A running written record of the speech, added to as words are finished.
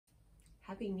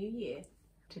Happy New Year!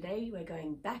 Today we're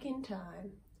going back in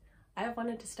time. I have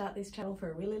wanted to start this channel for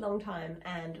a really long time,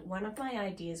 and one of my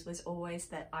ideas was always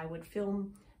that I would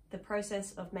film the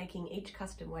process of making each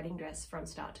custom wedding dress from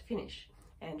start to finish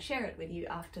and share it with you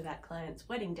after that client's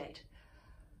wedding date.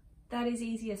 That is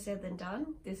easier said than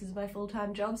done. This is my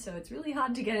full-time job, so it's really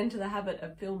hard to get into the habit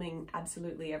of filming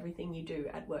absolutely everything you do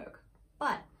at work.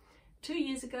 But 2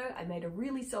 years ago, I made a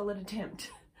really solid attempt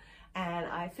and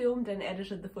I filmed and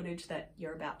edited the footage that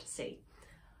you're about to see.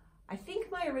 I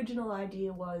think my original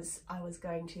idea was I was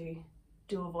going to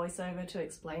do a voiceover to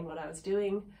explain what I was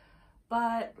doing,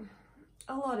 but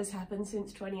a lot has happened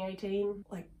since 2018,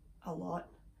 like a lot.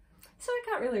 So I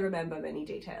can't really remember many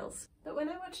details. But when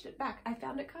I watched it back, I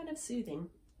found it kind of soothing.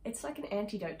 It's like an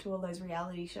antidote to all those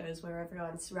reality shows where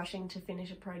everyone's rushing to finish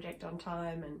a project on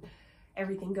time and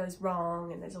everything goes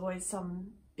wrong and there's always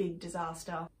some big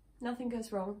disaster. Nothing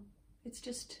goes wrong. It's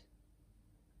just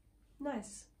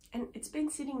nice. And it's been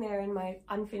sitting there in my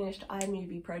unfinished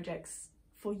iMovie projects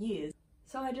for years.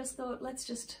 So I just thought, let's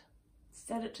just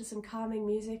set it to some calming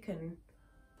music and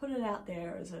put it out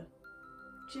there as a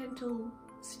gentle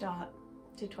start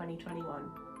to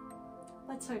 2021.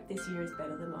 Let's hope this year is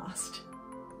better than last.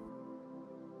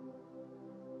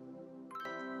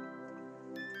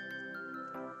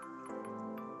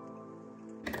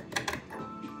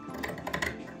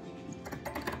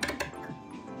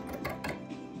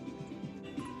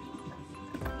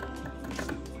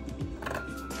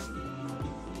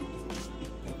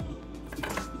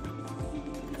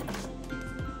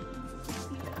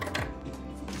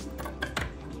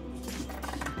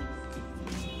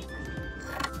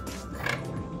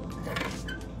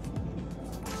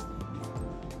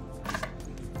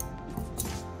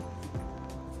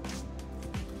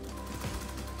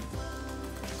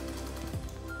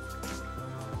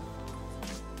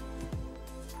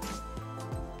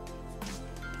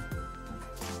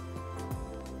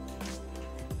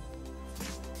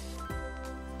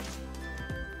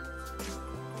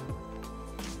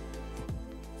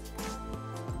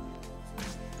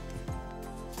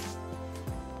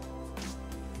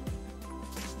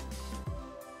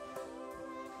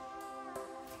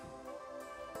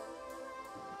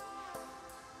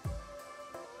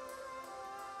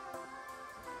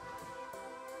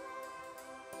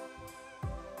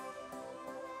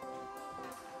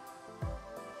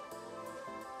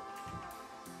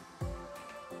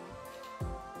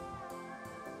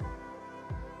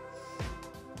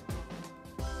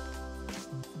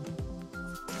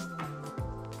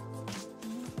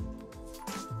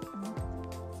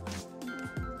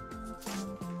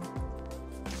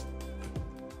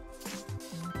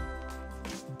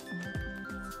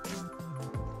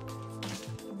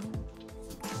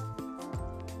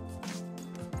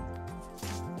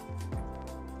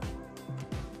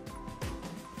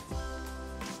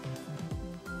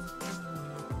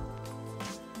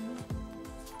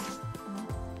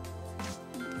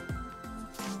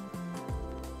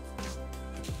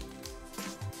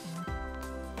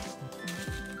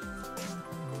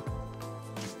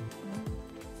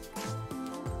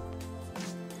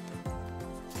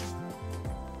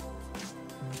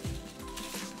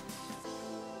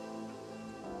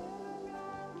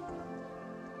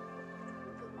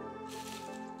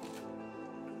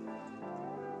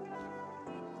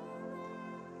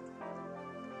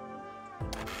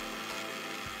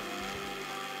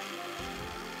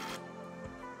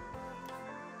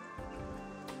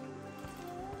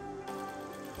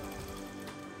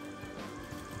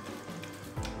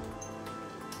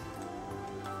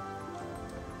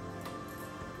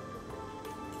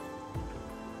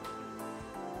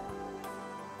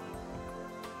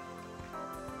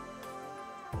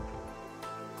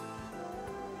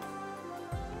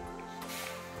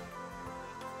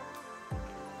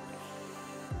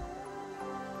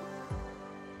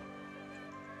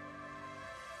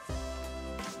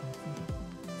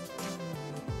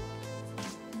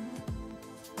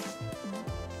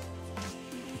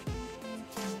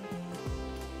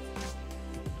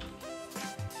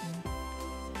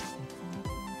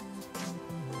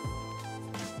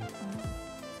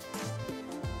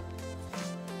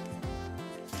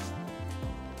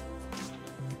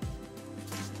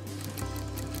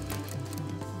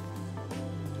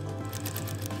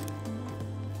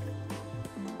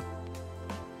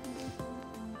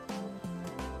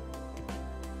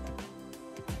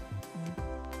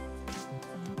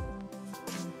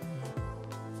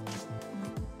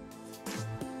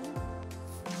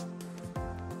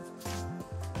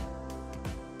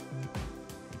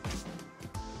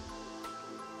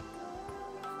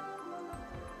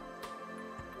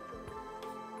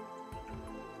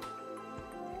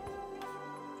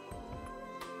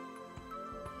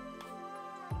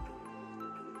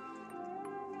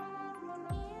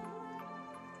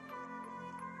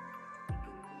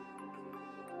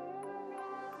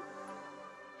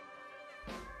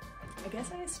 I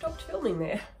guess I stopped filming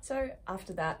there. So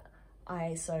after that,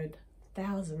 I sewed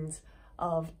thousands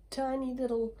of tiny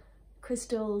little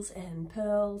crystals and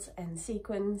pearls and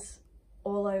sequins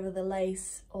all over the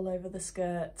lace, all over the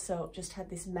skirt, so it just had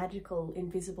this magical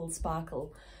invisible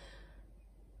sparkle.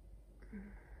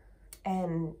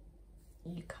 And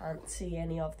you can't see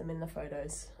any of them in the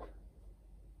photos.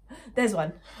 There's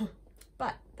one.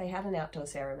 But they had an outdoor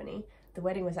ceremony. The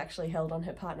wedding was actually held on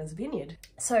her partner's vineyard.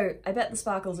 So I bet the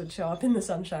sparkles would show up in the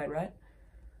sunshine, right?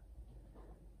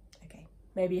 Okay,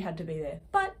 maybe you had to be there.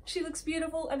 But she looks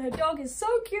beautiful and her dog is so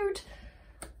cute.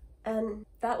 And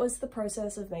that was the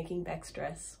process of making Beck's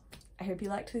dress. I hope you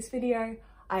liked this video.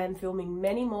 I am filming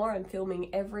many more. I'm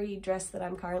filming every dress that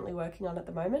I'm currently working on at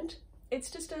the moment.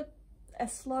 It's just a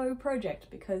slow project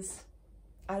because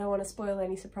I don't want to spoil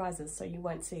any surprises, so you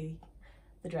won't see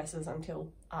the dresses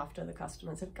until after the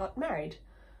customers have got married.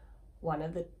 One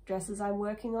of the dresses I'm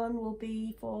working on will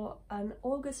be for an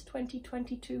August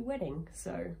 2022 wedding,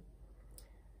 so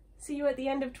see you at the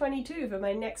end of 22 for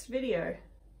my next video.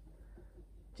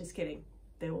 Just kidding,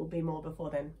 there will be more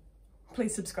before then.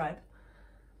 Please subscribe.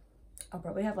 I'll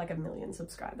probably have like 1 million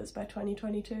subscribers by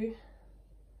 2022,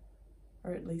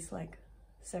 or at least like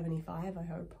 75, I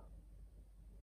hope.